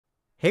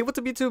Hey, what's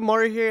up YouTube,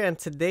 Mario here, and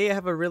today I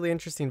have a really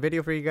interesting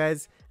video for you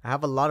guys. I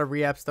have a lot of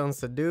reapp stones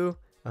to do,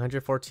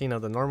 114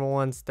 of the normal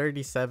ones,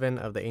 37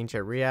 of the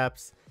ancient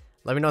reapps.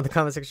 Let me know in the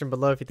comment section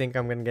below if you think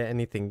I'm going to get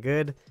anything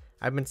good.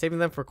 I've been saving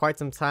them for quite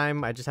some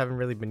time, I just haven't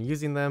really been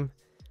using them,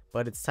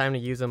 but it's time to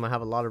use them. I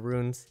have a lot of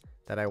runes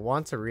that I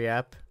want to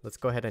reapp. Let's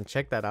go ahead and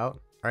check that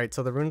out. Alright,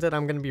 so the runes that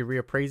I'm going to be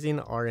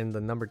reappraising are in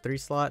the number 3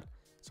 slot.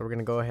 So we're going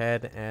to go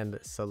ahead and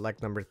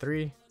select number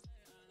 3.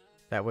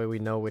 That way we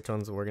know which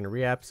ones we're going to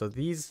reapp. So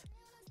these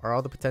are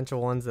all the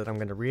potential ones that I'm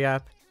going to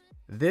reapp.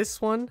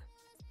 This one,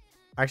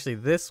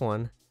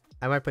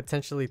 I might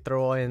potentially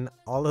throw in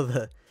all of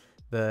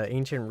the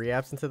ancient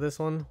reapps into this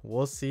one.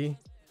 We'll see.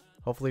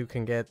 Hopefully we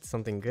can get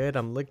something good.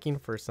 I'm looking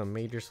for some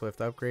major swift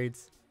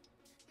upgrades.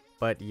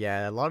 But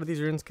yeah, a lot of these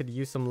runes could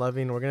use some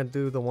loving. We're going to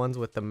do the ones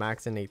with the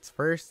max innates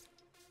first,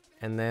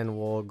 and then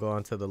we'll go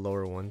on to the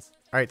lower ones.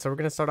 Alright, so we're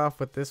going to start off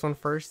with this one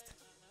first.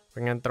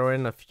 We're going to throw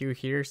in a few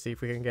here, see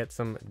if we can get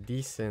some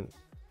decent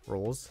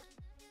rolls.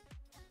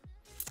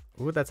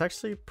 Ooh, that's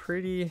actually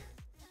pretty...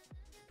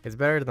 It's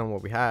better than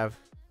what we have.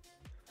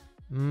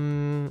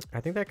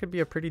 I think that could be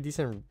a pretty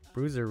decent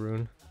bruiser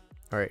rune.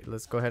 Alright,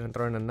 let's go ahead and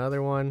throw in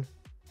another one.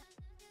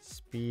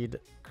 Speed,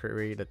 crit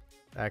rate,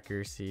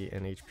 accuracy,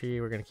 and HP.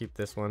 We're going to keep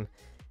this one.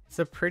 It's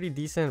a pretty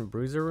decent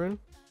bruiser rune.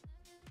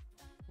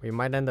 We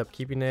might end up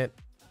keeping it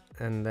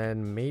and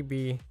then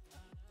maybe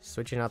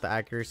switching out the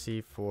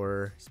accuracy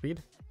for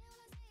speed.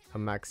 A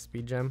max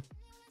speed gem.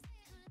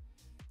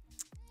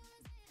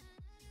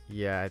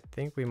 Yeah, I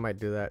think we might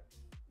do that.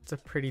 It's a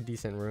pretty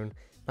decent rune.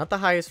 Not the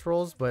highest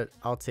rolls, but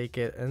I'll take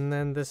it. And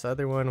then this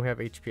other one, we have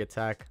HP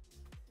attack,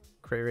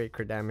 crit rate,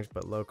 crit damage,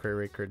 but low crit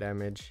rate, crit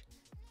damage.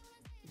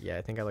 Yeah,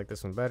 I think I like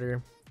this one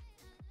better.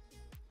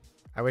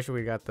 I wish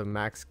we got the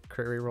max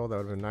crit rate roll. That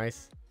would have been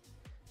nice.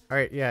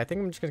 Alright, yeah, I think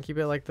I'm just going to keep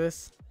it like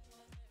this.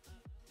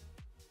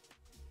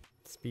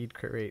 Speed,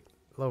 crit rate,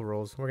 low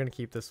rolls. We're going to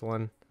keep this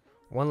one.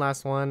 One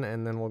last one,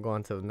 and then we'll go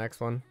on to the next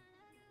one.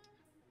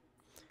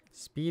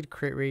 Speed,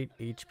 crit rate,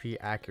 HP,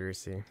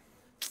 accuracy.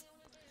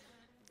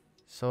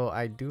 So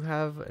I do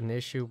have an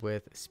issue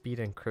with speed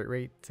and crit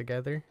rate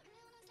together.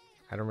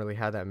 I don't really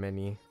have that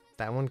many.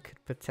 That one could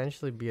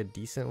potentially be a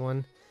decent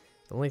one.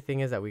 The only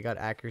thing is that we got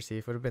accuracy.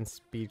 If it would have been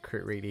speed,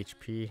 crit rate,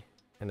 HP,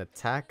 and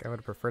attack, I would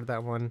have preferred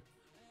that one.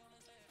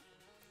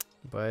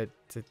 But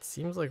it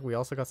seems like we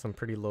also got some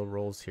pretty low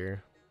rolls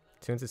here.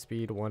 2 into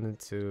speed, 1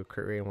 into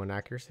crit rate, and 1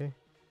 accuracy.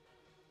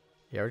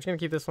 Yeah, we're just going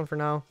to keep this one for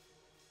now.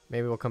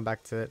 Maybe we'll come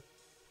back to it.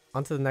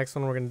 On to the next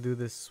one, we're going to do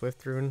this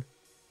swift rune.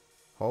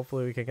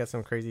 Hopefully we can get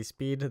some crazy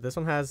speed. This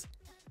one has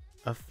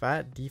a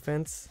fat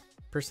defense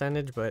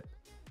percentage, but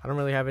I don't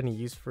really have any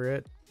use for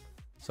it.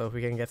 So if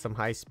we can get some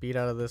high speed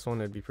out of this one,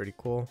 it'd be pretty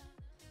cool.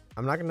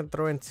 I'm not going to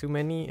throw in too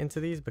many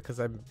into these because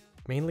I'm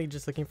mainly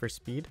just looking for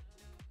speed.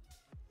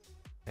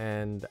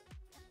 And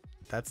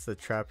that's the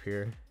trap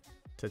here.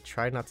 To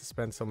try not to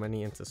spend so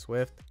many into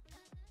swift,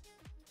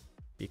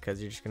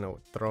 because you're just going to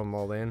throw them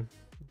all in.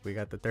 We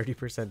got the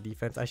 30%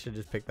 defense. I should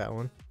just pick that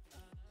one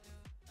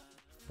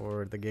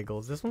for the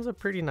giggles. This one's a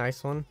pretty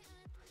nice one.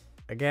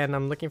 Again,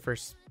 I'm looking for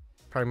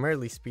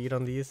primarily speed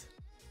on these.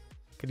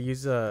 Could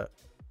use a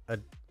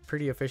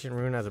pretty efficient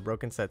rune as a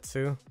broken set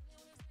too.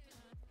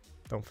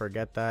 Don't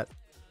forget that.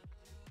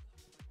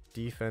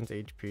 Defense,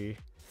 HP.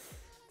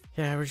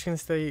 Yeah, we're just gonna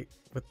stay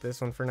with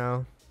this one for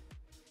now.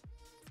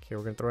 Okay,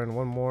 we're gonna throw in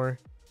one more,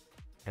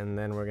 and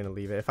then we're gonna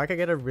leave it. If I could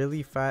get a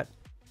really fat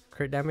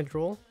crit damage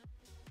roll,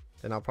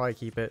 then I'll probably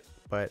keep it.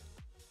 But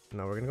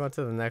no, we're gonna go on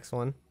to the next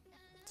one.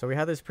 So we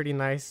have this pretty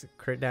nice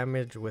crit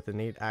damage with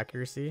innate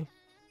accuracy.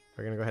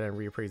 We're gonna go ahead and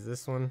reappraise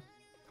this one.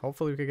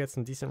 Hopefully we could get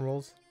some decent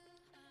rolls.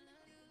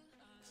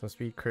 Some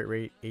speed, crit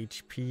rate,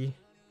 HP.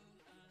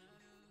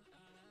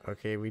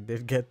 Okay, we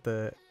did get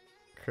the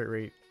crit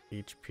rate,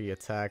 HP,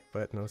 attack,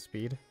 but no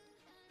speed.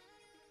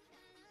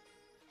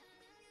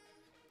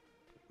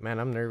 Man,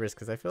 I'm nervous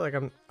because I feel like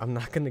I'm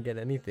not gonna get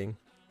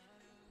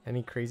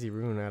any crazy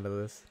rune out of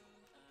this.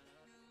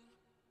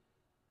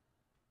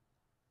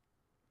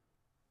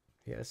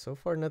 Yeah, so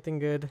far nothing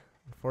good,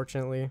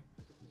 unfortunately.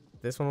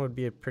 This one would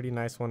be a pretty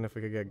nice one if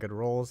we could get good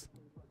rolls.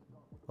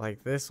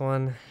 Like this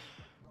one.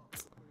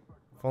 If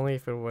only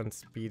if it went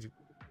speed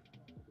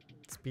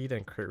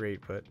and crit rate,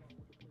 but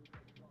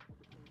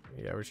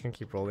yeah, we're just gonna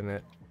keep rolling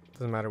it.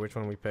 Doesn't matter which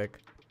one we pick.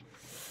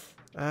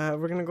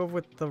 We're gonna go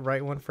with the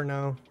right one for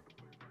now.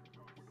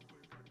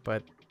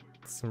 But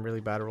some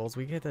really bad rolls.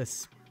 We get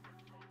this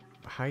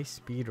high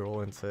speed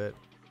roll into it.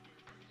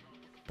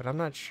 But I'm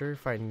not sure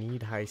if I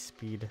need high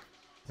speed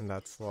in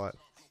that slot.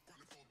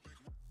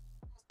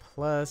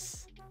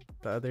 Plus,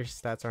 the other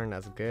stats aren't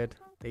as good.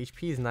 The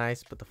HP is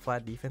nice, but the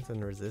flat defense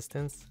and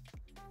resistance,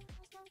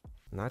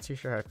 not too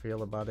sure how I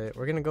feel about it.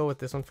 We're gonna go with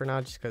this one for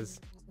now just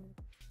because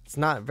it's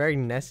not very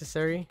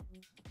necessary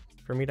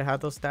for me to have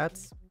those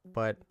stats,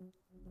 but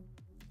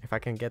if I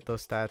can get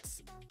those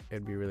stats,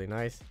 it'd be really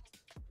nice.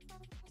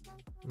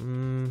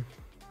 Did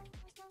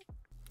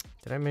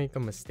I make a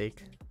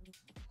mistake?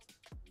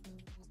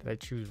 Did I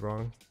choose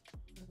wrong?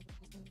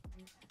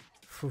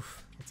 Phew,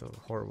 it's a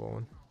horrible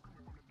one.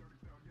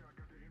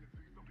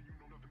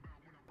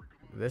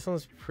 This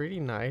one's pretty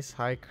nice.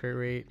 High crit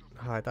rate.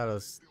 Oh, I thought it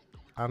was...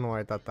 I don't know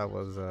why I thought that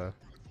was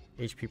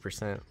HP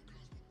percent.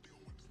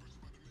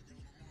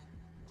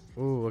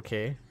 Ooh,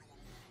 okay.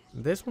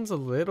 This one's a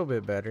little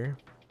bit better.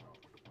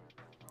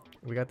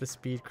 We got the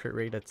speed, crit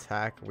rate,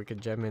 attack. We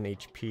could gem in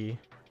HP. It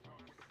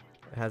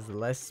has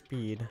less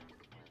speed,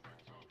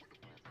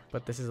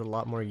 but this is a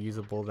lot more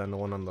usable than the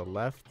one on the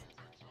left.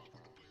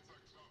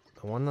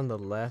 The one on the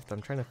left,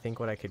 I'm trying to think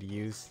what I could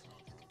use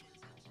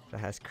that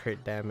has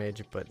crit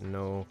damage but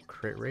no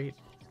crit rate.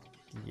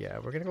 Yeah,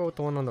 we're gonna go with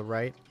the one on the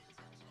right.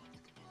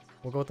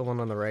 We'll go with the one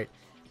on the right.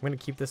 I'm gonna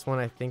keep this one.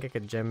 I think I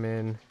could gem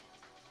in.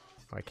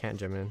 Oh, I can't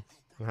gem in.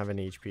 I don't have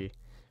any HP.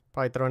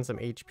 Probably throw in some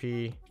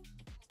HP.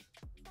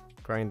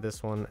 Grind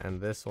this one and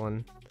this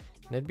one.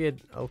 And it'd be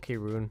an okay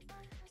rune.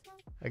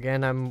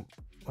 Again, I'm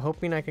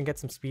hoping I can get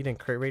some speed and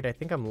crit rate. I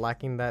think I'm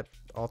lacking that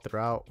all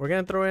throughout. We're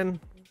gonna throw in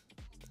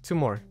two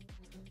more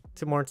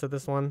into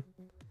this one,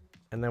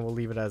 and then we'll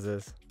leave it as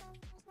is.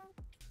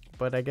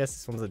 But I guess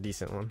this one's a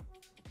decent one.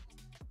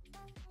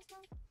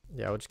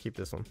 Yeah, we'll just keep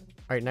this one.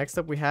 All right, next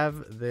up we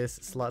have this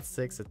slot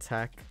 6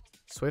 attack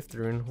swift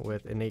rune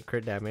with innate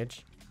crit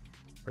damage.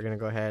 We're gonna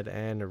go ahead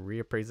and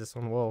reappraise this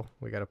one. Whoa,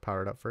 we gotta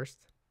power it up first,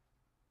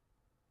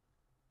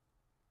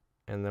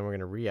 and then we're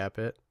gonna reapp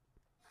it.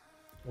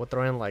 We'll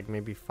throw in like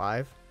maybe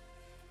 5.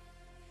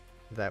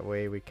 That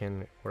way we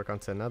can work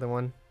onto another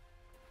one.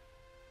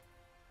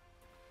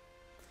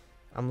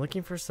 I'm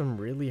looking for some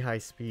really high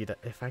speed.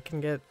 If I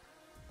can get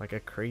like a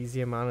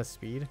crazy amount of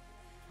speed,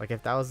 like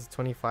if that was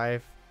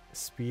 25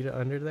 speed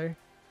under there,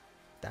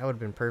 that would have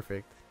been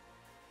perfect.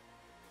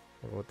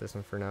 We'll go with this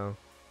one for now.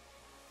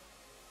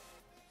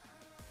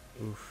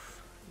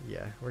 Oof.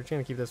 Yeah, we're just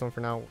gonna keep this one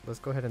for now. Let's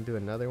go ahead and do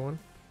another one.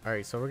 All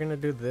right, so we're gonna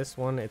do this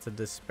one. It's a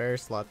despair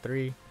slot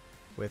 3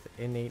 with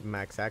innate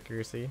max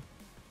accuracy.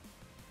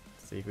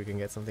 Let's see if we can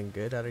get something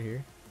good out of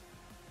here.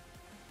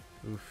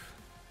 Oof.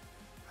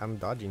 I'm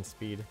dodging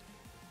speed.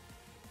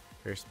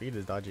 Her speed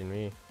is dodging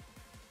me.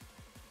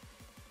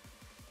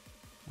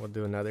 We'll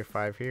do another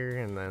 5 here,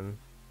 and then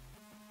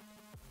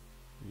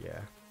yeah.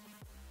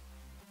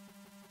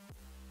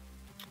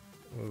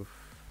 Oof.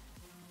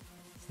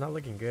 It's not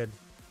looking good.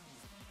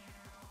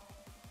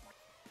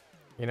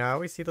 You know, I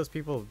always see those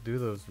people do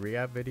those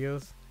reapp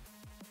videos,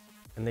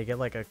 and they get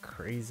like a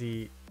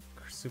crazy,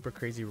 super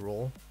crazy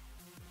roll.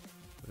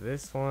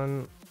 This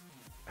one,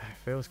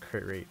 if it was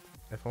crit rate,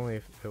 if only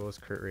if it was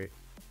crit rate.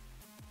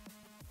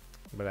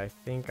 But I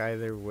think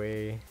either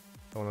way,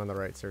 the one on the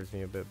right serves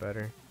me a bit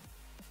better.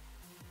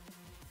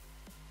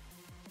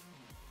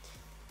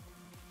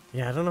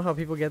 Yeah, I don't know how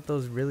people get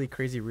those really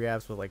crazy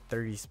reapps with like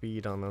 30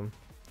 speed on them.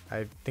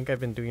 I think I've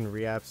been doing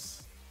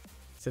reapps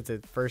since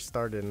it first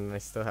started, and I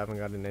still haven't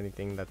gotten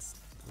anything that's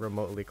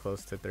remotely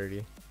close to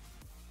 30.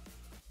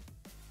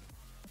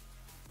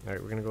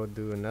 Alright, we're gonna go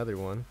do another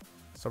one.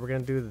 So we're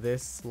gonna do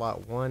this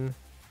slot 1,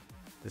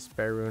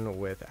 despair rune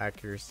with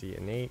accuracy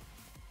innate.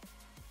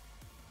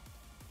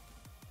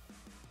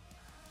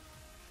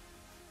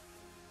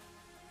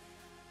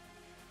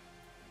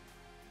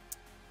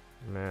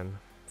 Man,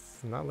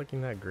 it's not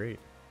looking that great.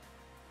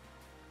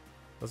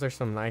 Those are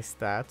some nice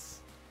stats,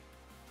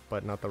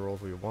 but not the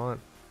rolls we want.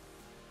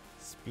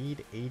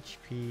 Speed,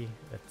 HP,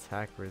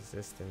 attack,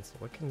 resistance.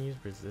 What can use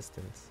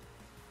resistance?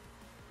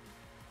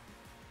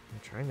 I'm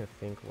trying to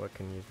think what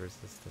can use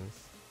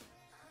resistance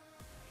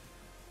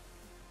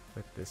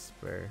with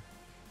despair.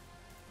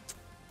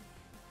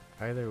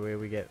 Either way,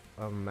 we get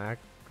a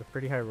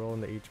pretty high roll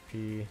in the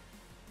HP,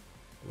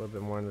 a little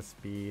bit more in the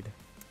speed.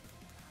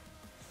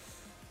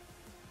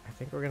 I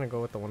think we're gonna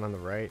go with the one on the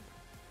right,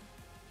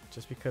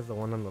 just because the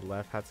one on the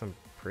left had some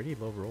pretty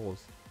low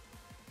rolls.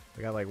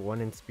 We got like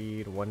 1 in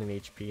speed, 1 in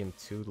HP, and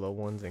 2 low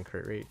ones in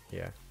crit rate.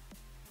 Yeah.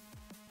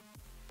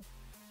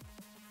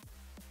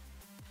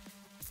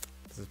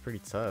 This is pretty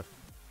tough.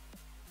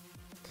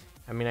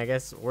 I mean, I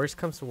guess worst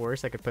comes to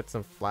worst, I could put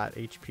some flat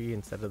HP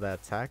instead of that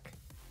attack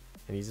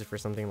and use it for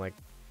something like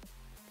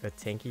a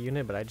tanky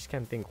unit, but I just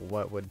can't think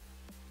what would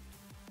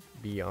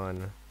be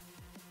on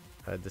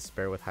a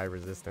despair with high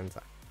resistance.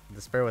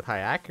 Despair with high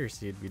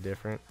accuracy would be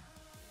different,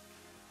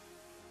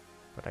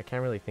 but I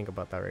can't really think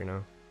about that right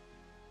now.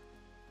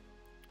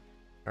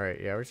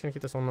 Alright, yeah, we're just gonna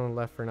keep this one on the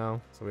left for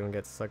now so we don't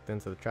get sucked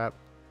into the trap.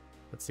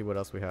 Let's see what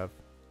else we have.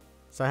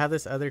 So I have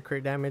this other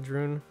crit damage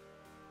rune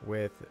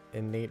with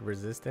innate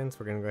resistance.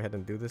 We're gonna go ahead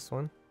and do this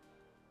one.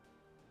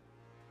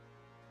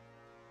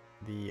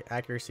 The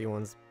accuracy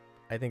one's,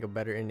 I think, a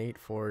better innate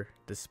for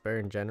despair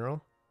in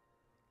general,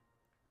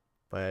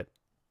 but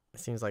it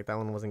seems like that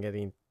one wasn't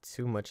getting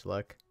too much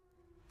luck.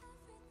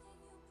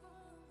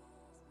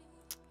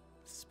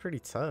 This is pretty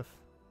tough.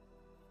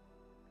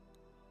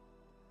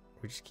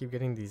 We just keep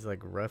getting these like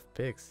rough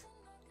picks.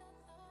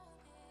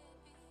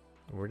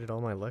 Where did all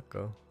my luck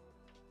go?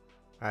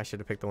 I should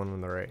have picked the one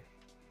on the right.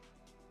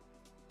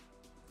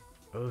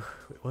 Ugh,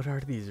 what are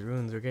these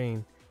runes? We're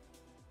getting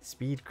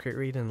speed, crit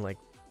rate, and like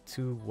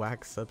 2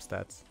 whack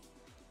substats.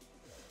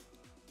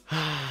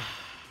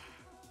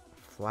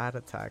 Flat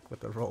attack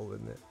with a roll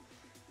in it.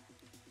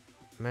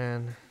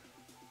 Man,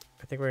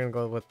 I think we're gonna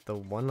go with the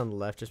one on the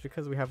left just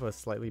because we have a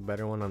slightly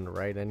better one on the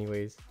right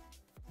anyways.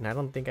 And I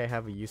don't think I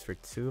have a use for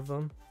two of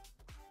them.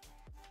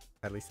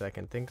 At least that I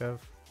can think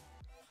of.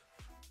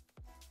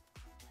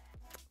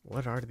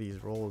 What are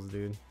these rolls,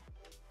 dude?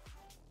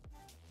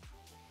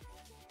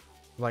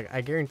 Like,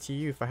 I guarantee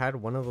you if I had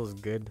one of those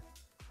good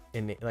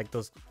innate, like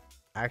those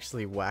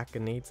actually whack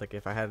innates, like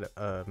if I had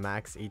a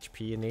max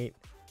HP innate,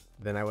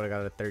 then I would have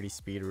got a 30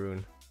 speed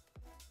rune.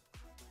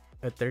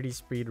 A 30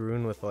 speed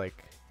rune with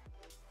like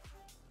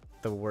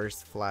the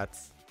worst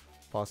flats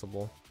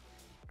possible.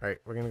 Alright,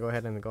 we're gonna go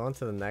ahead and go on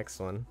to the next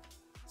one.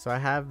 So I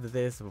have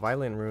this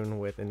violent rune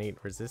with innate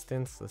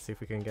resistance. Let's see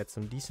if we can get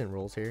some decent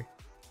rolls here.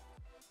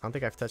 I don't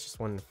think I've touched this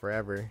one in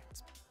forever.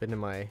 It's been in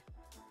my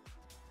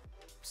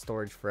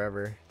storage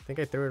forever. I think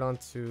I threw it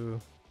onto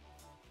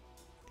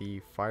the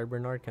Fire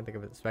Bernard, can't think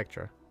of it.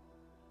 Spectra.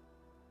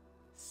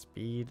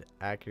 Speed,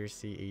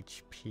 accuracy,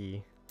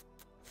 HP.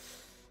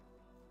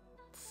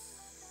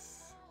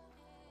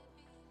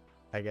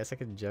 I guess I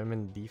could gem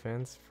in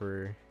defense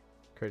for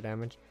crit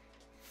damage.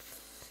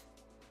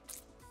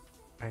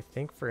 I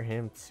think for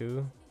him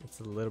too, it's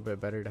a little bit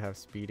better to have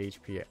speed,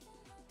 HP,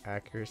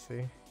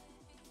 accuracy.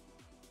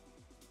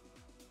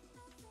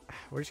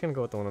 We're just gonna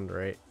go with the one on the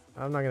right.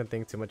 I'm not gonna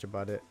think too much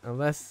about it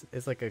unless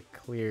it's like a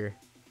clear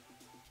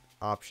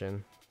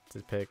option to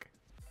pick.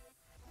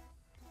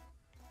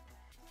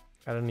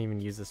 I don't even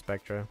use the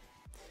Spectra,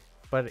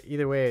 but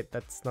either way,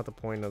 that's not the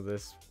point of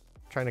this.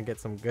 I'm trying to get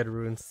some good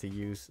runes to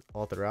use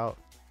all throughout,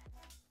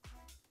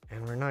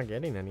 and we're not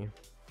getting any.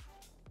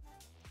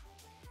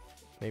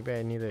 Maybe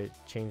I need to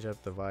change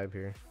up the vibe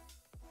here.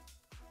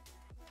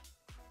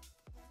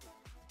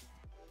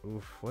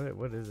 Oof,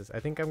 what is this? I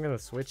think I'm gonna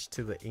switch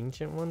to the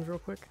ancient ones real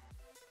quick.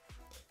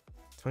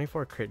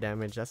 24 crit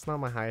damage. That's not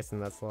my highest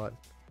in that slot,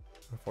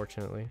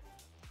 unfortunately.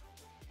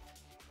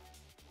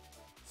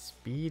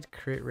 Speed,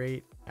 crit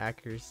rate,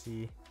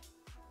 accuracy,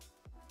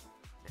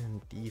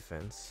 and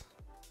defense.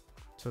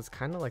 So it's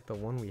kind of like the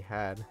one we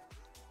had,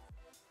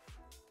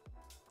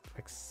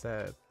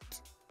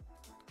 except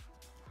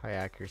high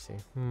accuracy.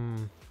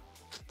 Nah,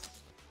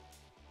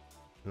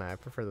 I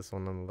prefer this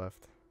one on the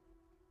left.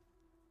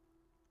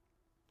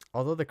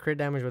 Although the crit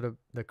damage would have,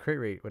 the crit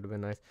rate would have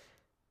been nice.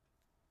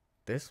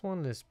 This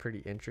one is pretty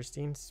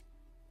interesting.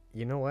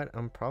 You know what?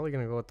 I'm probably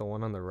gonna go with the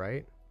one on the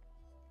right.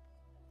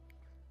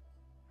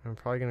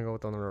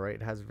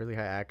 It has really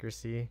high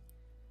accuracy,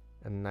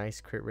 a nice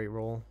crit rate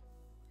roll,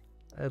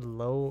 a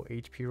low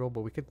HP roll,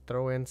 but we could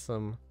throw in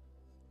some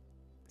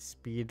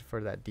speed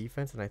for that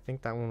defense, and I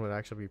think that one would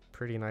actually be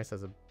pretty nice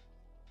as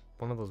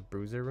one of those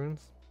bruiser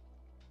runes.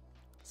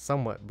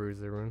 Somewhat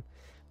bruiser rune.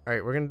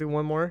 Alright, we're gonna do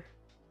one more.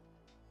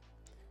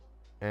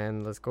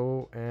 And let's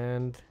go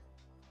and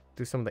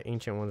do some of the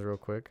ancient ones real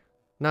quick.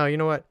 No, you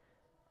know what?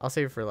 I'll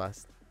save it for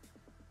last.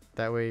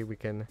 That way we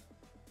can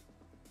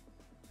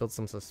build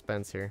some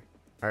suspense here.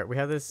 Alright, we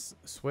have this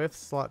Swift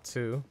slot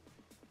 2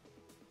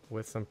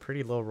 with some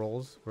pretty low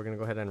rolls. We're going to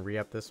go ahead and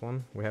re-up this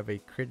one. We have a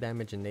crit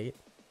damage innate.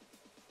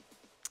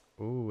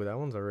 Ooh, that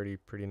one's already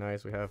pretty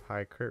nice. We have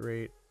high crit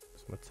rate,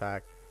 some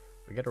attack.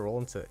 We get to roll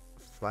into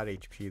flat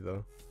HP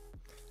though.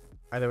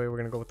 Either way, we're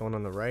going to go with the one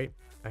on the right.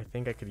 I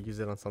think I could use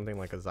it on something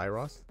like a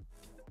Zyros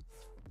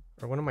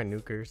or one of my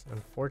nukers.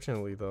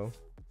 Unfortunately though,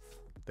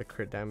 the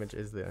crit damage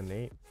is the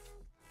innate.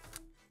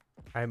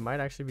 I might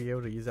actually be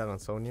able to use that on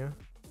Sonya.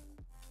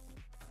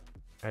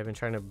 I've been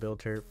trying to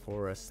build her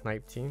for a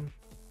snipe team,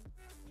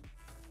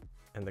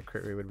 and the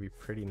crit rate would be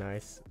pretty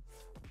nice.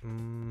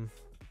 You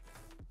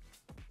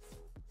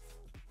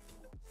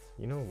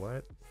know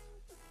what?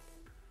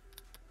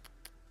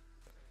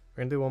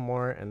 We're gonna do one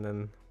more and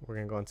then we're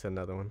gonna go on to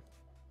another one.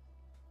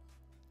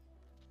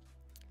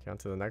 Okay, on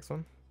to the next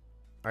one.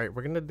 Alright,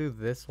 we're gonna do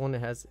this one.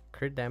 It has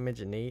crit damage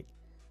innate,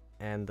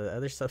 and the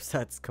other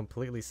substats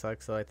completely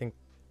suck, so I think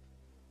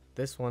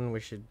this one we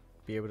should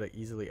be able to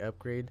easily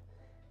upgrade.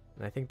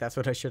 And I think that's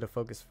what I should have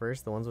focused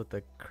first. The ones with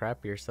the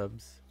crappier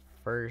subs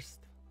first,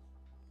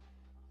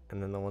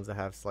 and then the ones that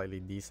have slightly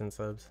decent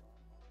subs.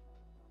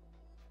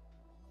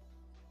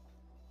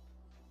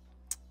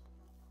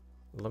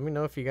 Let me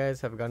know if you guys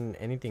have gotten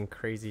anything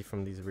crazy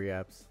from these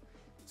reapps.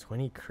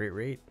 20 crit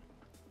rate.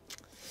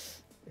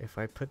 If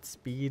I put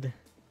speed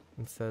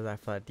instead of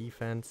that flat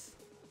defense,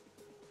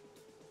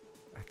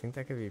 I think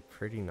that could be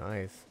pretty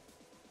nice.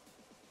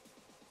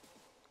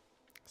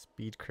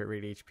 Speed, crit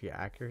rate, HP,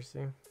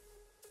 accuracy.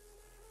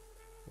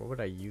 What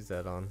would I use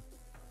that on?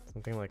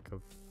 Something like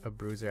a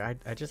bruiser.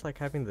 I just like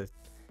having the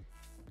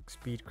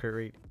speed, crit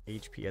rate,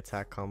 HP,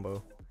 attack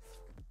combo.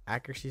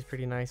 Accuracy is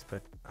pretty nice,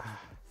 but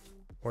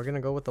we're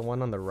gonna go with the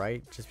one on the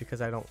right just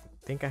because I don't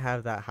think I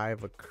have that high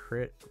of a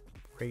crit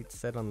rate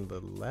set on the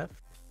left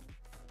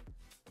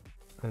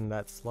in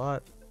that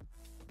slot.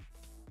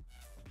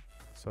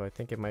 So I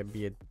think it might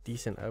be a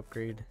decent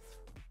upgrade.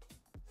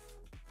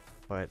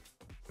 But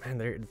man,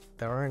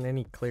 there aren't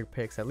any clear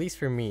picks, at least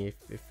for me.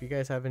 If you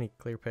guys have any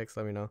clear picks,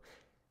 let me know.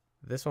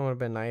 This one would have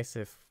been nice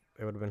if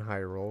it would have been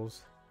higher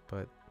rolls,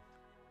 but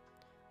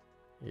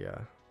yeah.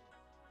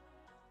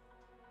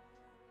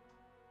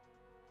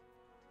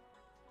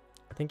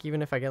 I think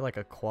even if I get like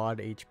a quad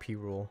HP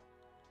roll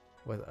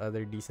with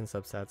other decent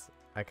substats,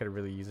 I could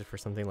really use it for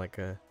something like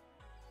a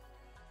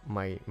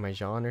my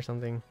Jean or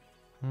something.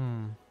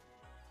 We're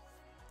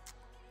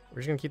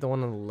just gonna keep the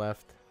one on the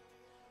left.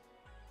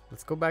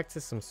 Let's go back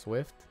to some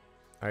Swift.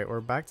 Alright,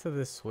 we're back to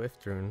this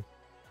Swift rune.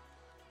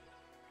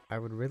 I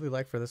would really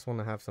like for this one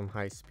to have some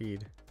high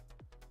speed.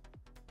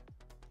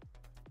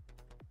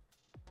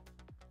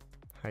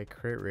 High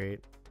crit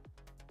rate.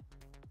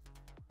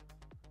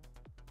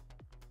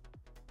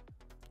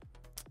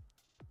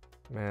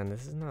 Man,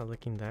 this is not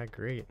looking that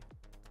great.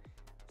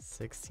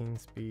 16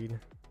 speed.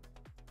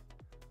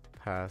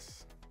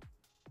 Pass.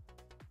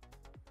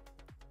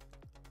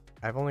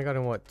 I've only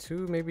gotten what,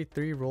 2 maybe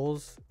 3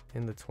 rolls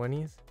in the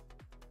 20s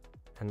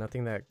and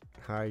nothing that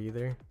high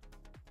either.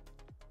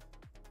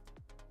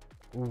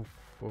 Oof,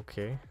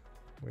 okay,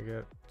 we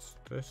got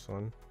this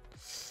one.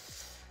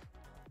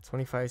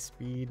 25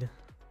 speed,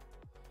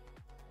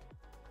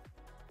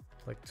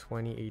 like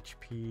 20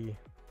 HP,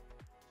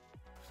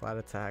 flat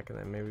attack, and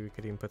then maybe we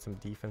could even put some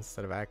defense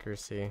instead of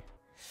accuracy.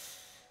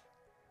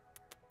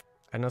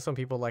 I know some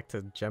people like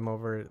to gem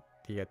over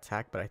the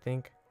attack, but I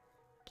think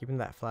keeping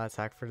that flat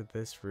attack for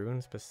this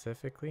rune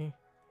specifically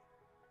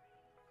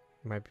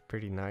might be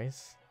pretty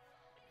nice.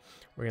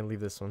 We're gonna leave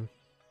this one.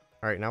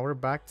 Alright, now we're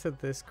back to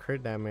this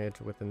crit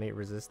damage with innate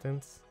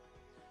resistance.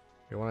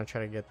 We want to try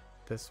to get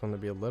this one to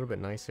be a little bit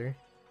nicer.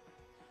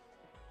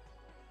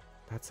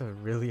 That's a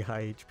really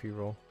high HP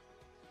roll.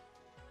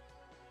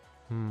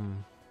 I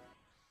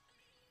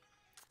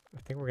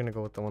think we're gonna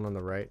go with the one on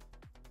the right.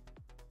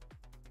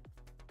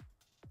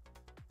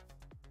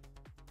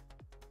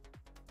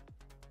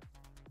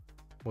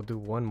 We'll do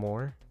one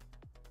more,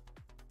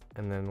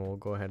 and then we'll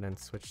go ahead and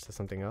switch to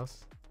something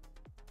else.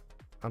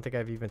 I don't think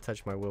I've even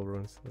touched my will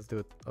runes. Let's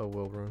do a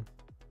will rune.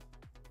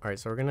 Alright,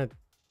 so we're gonna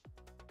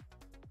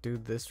do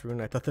this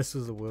rune. I thought this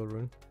was a will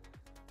rune.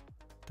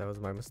 That was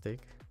my mistake.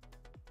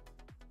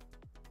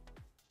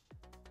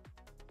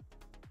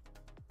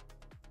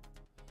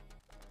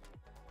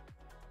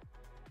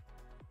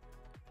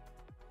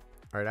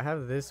 Alright, I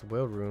have this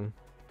will rune,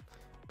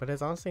 but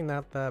it's honestly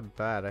not that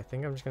bad. I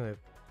think I'm just gonna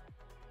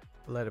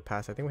let it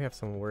pass. I think we have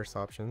some worse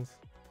options.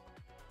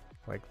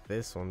 Like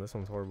this one. This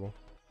one's horrible.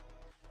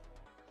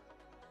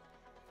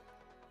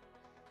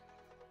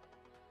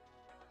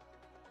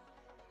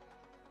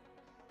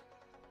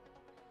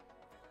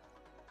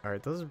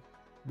 Alright, those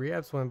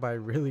reapps went by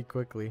really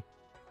quickly.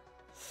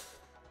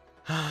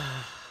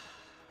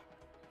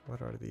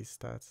 What are these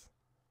stats?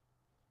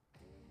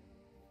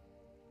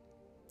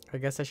 I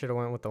guess I should have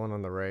went with the one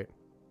on the right.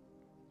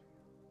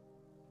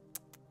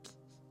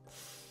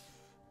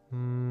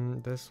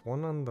 This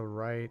one on the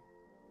right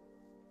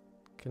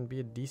can be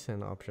a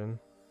decent option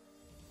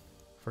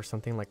for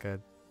something like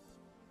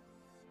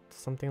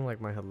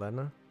my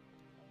Helena.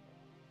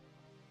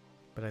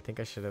 But I think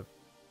I should have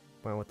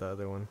went with the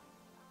other one.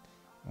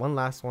 One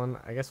last one.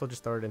 I guess we'll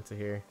just throw it into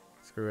here.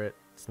 Screw it.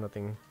 It's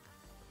nothing.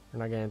 We're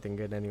not getting anything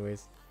good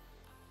anyways.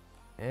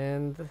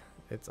 And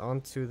it's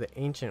on to the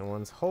ancient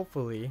ones.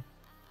 Hopefully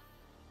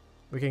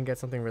we can get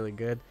something really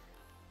good.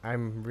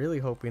 I'm really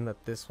hoping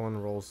that this one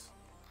rolls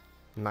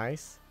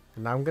nice.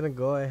 And I'm gonna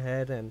go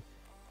ahead and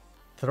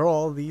throw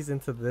all these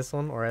into this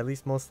one, or at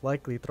least most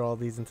likely throw all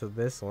these into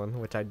this one,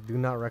 which I do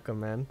not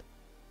recommend.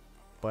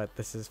 But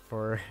this is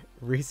for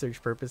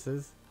research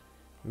purposes.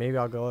 Maybe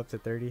I'll go up to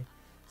 30.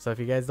 So if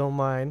you guys don't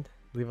mind,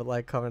 leave a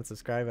like, comment,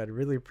 subscribe. I'd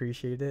really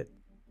appreciate it.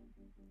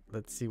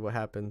 Let's see what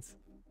happens.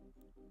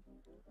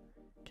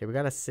 Okay, we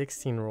got a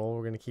 16 roll.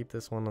 We're going to keep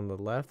this one on the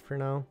left for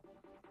now.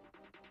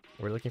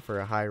 We're looking for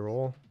a high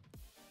roll.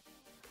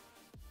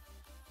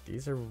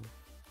 These are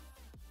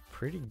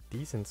pretty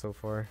decent so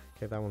far.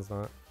 Okay, that one's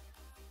not.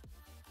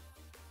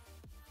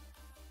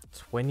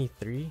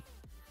 23?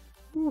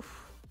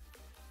 Oof.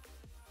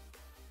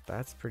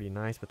 That's pretty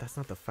nice, but that's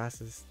not the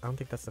fastest. I don't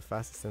think that's the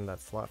fastest in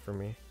that slot for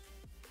me.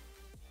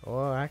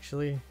 Oh,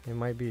 actually, it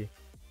might be.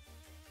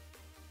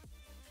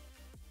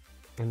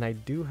 And I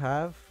do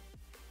have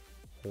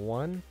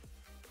one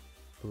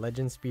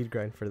legend speed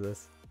grind for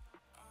this.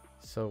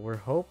 So we're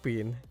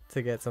hoping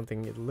to get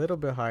something a little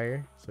bit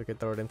higher so we could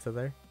throw it into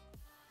there.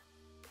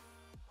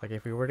 Like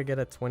if we were to get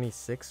a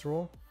 26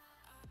 roll,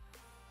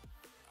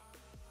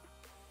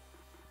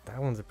 that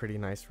one's a pretty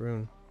nice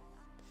rune.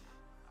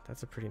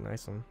 That's a pretty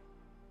nice one.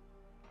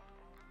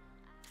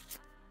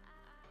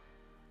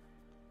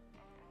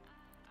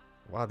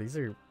 Wow, these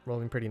are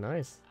rolling pretty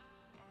nice.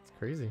 It's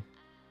crazy.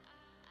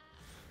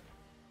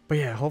 But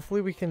yeah,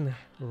 hopefully we can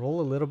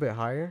roll a little bit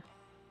higher.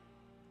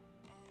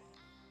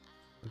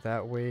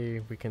 That way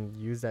we can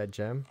use that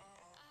gem.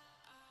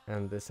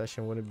 And this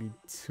session wouldn't be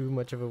too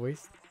much of a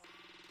waste.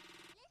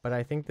 But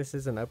I think this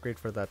is an upgrade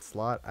for that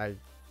slot. I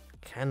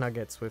cannot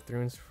get Swift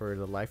runes for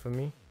the life of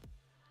me.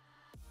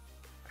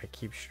 I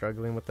keep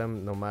struggling with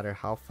them no matter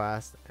how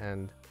fast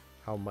and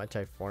how much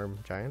I farm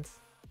giants.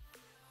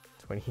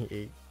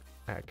 28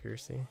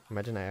 accuracy.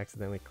 Imagine I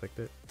accidentally clicked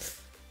it.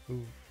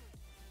 Ooh.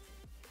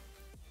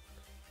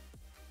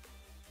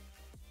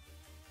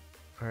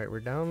 Alright,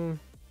 we're down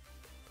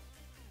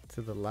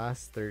into the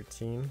last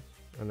 13,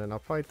 and then I'll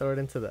probably throw it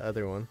into the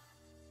other one.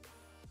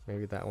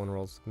 Maybe that one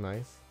rolls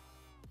nice.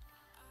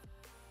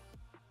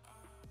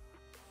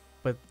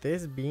 But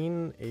this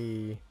being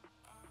a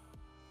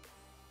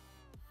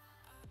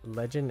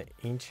legend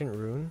ancient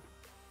rune,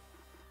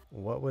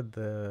 what would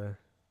the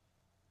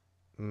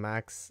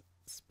max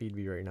speed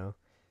be right now?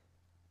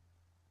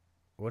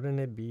 Wouldn't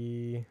it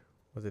be,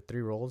 was it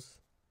 3 rolls?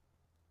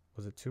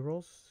 Was it 2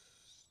 rolls?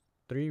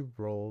 3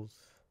 rolls.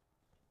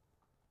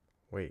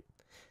 Wait,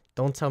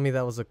 don't tell me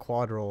that was a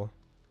quad roll.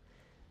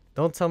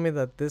 Don't tell me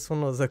that this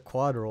one was a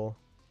quad roll.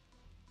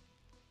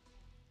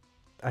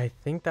 I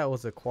think that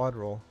was a quad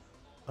roll.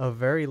 A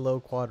very low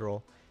quad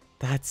roll.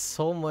 That's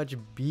so much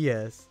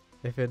BS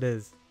if it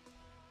is.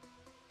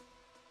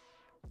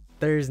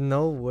 There's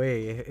no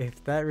way.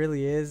 If that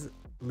really is,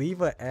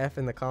 leave a F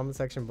in the comment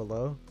section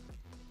below.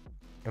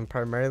 And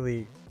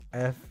primarily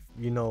F,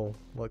 you know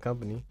what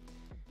company.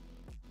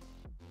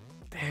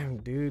 Damn,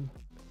 dude.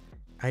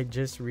 I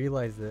just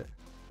realized it.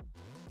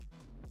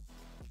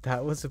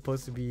 That was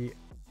supposed to be,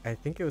 I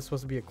think it was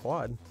supposed to be a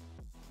quad.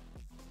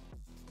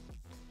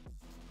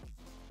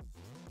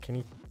 Can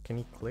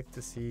you click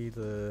to see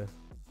the,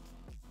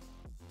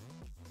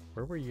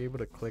 where were you able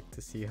to click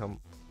to see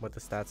what the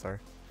stats are?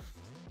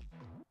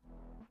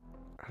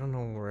 I don't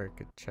know where I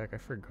could check. I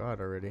forgot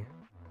already.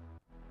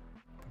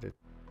 But it,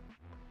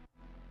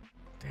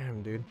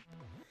 damn, dude.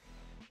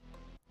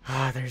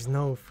 Ah, there's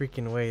no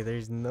freaking way.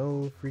 There's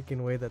no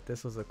freaking way that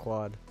this was a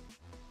quad.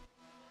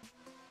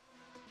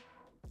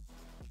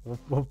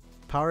 We'll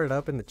power it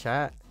up in the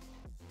chat,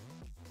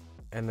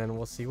 and then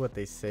we'll see what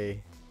they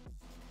say.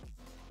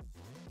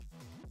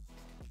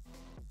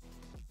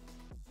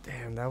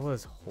 Damn, that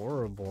was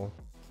horrible.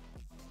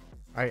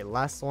 Alright,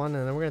 last one,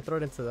 and then we're gonna throw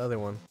it into the other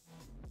one.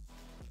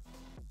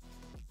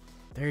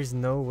 There's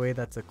no way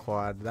that's a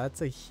quad.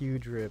 That's a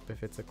huge rip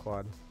if it's a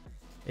quad.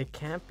 It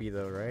can't be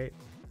though, right?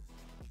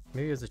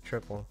 Maybe it was a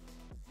triple.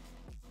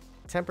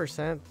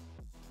 10%,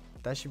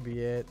 that should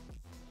be it.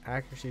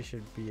 Accuracy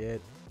should be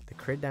it. The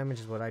crit damage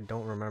is what I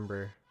don't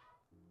remember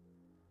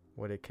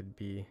what it could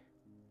be.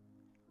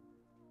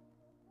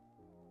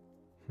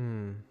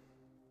 I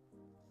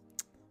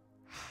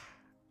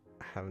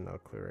have no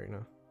clue right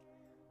now.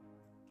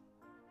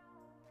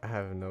 I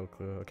have no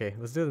clue. Okay,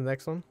 let's do the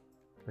next one.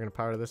 We're gonna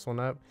power this one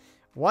up.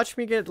 Watch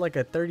me get like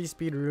a 30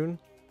 speed rune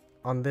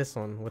on this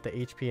one with the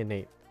HP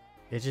innate.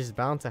 It's just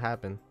bound to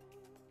happen.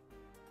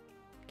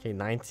 Okay,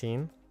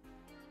 19.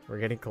 We're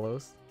getting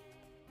close.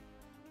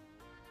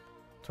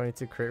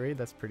 22 crit rate,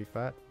 that's pretty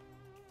fat.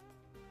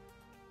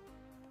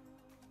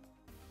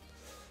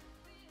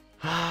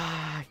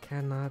 I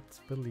cannot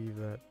believe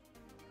that.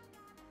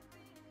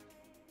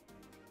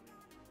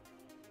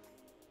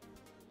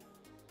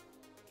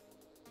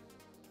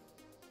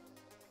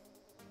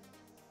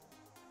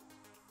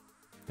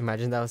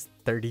 Imagine that was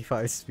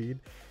 35 speed.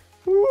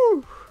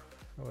 Woo!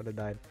 I would have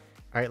died.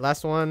 Alright,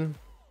 last one.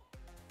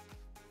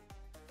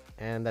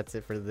 And that's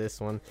it for this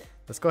one.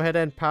 Let's go ahead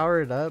and power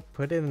it up,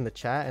 put it in the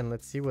chat, and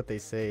let's see what they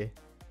say.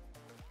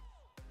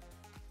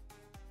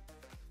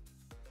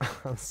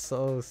 I'm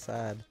so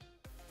sad.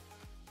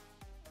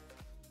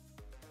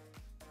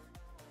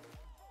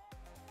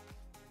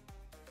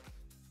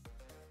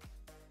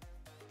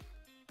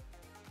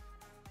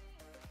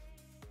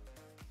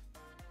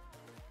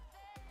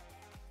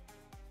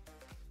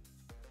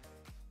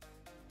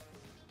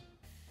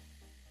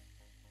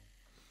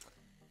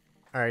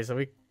 Alright,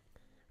 so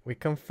we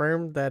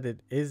confirmed that it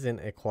isn't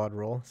a quad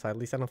roll, so at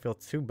least I don't feel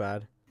too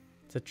bad.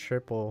 It's a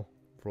triple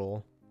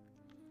roll.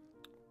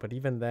 But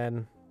even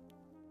then,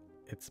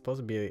 it's supposed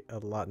to be a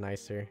lot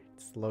nicer.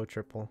 It's low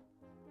triple.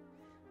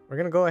 We're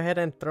gonna go ahead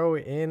and throw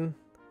in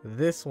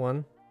this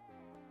one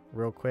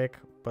real quick,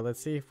 but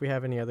let's see if we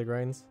have any other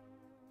grinds.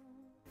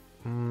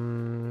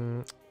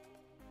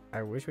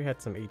 I wish we had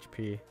some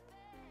HP.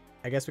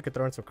 I guess we could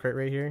throw in some crit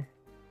rate here.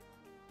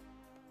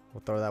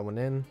 We'll throw that one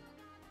in.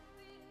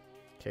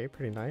 Okay,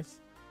 pretty nice.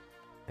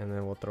 And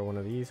then we'll throw one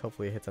of these.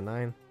 Hopefully it hits a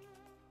 9.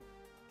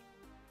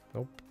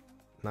 Nope.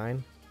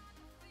 9.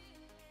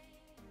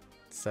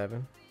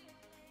 7.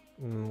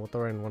 We'll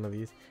throw in one of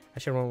these. I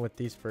should run with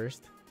these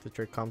first to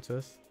trade comp to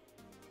us.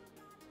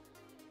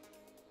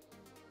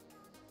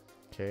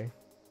 Okay.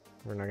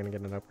 We're not going to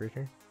get an upgrade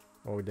here.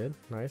 Oh, we did.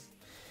 Nice.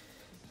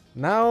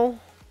 Now,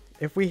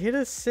 if we hit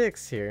a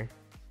 6 here.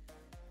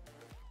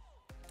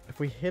 If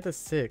we hit a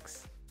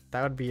 6,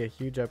 that would be a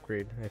huge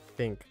upgrade, I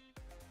think.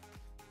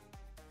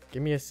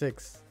 Give me a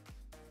 6.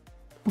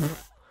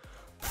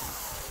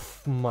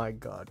 My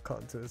god,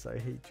 Contus, I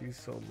hate you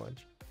so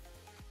much.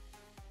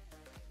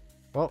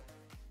 Well,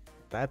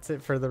 that's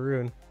it for the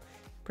rune.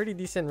 Pretty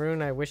decent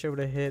rune. I wish it would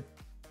have hit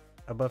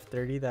above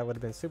 30. That would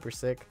have been super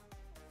sick.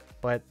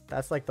 But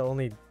that's like the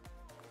only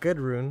good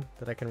rune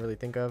that I can really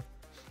think of.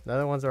 The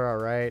other ones are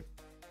alright.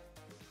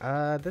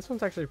 This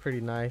one's actually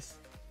pretty nice.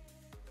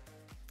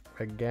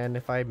 Again,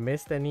 if I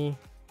missed any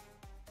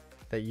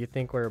that you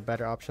think were a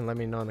better option, let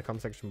me know in the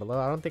comment section below.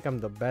 I don't think I'm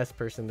the best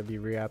person to be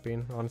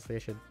reapping. Honestly, I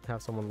should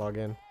have someone log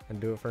in and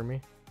do it for me.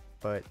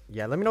 But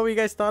yeah, let me know what you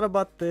guys thought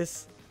about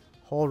this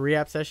whole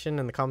reapp session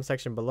in the comment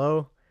section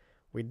below.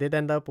 We did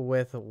end up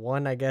with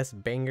one, I guess,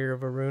 banger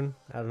of a rune.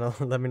 I don't know.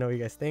 Let me know what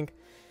you guys think.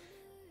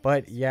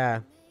 But yeah,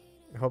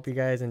 I hope you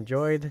guys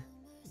enjoyed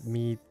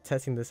me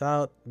testing this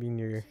out, being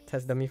your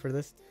test dummy for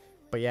this.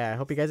 But yeah, I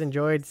hope you guys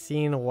enjoyed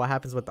seeing what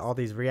happens with all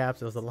these reapps.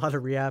 There was a lot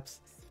of reapps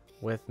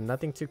with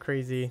nothing too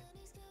crazy.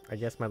 I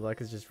guess my luck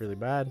is just really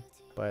bad.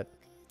 But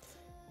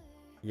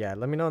yeah,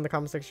 let me know in the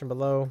comment section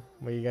below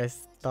what you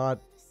guys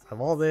thought of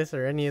all this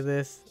or any of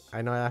this.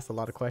 I know I asked a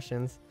lot of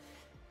questions.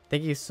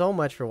 Thank you so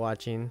much for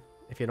watching.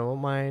 If you don't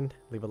mind,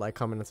 leave a like,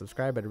 comment, and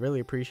subscribe. I'd really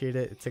appreciate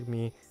it. It took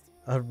me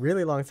a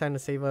really long time to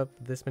save up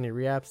this many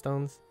reapp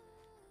stones.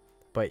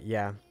 But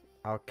yeah,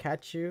 I'll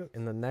catch you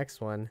in the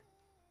next one.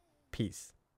 Peace.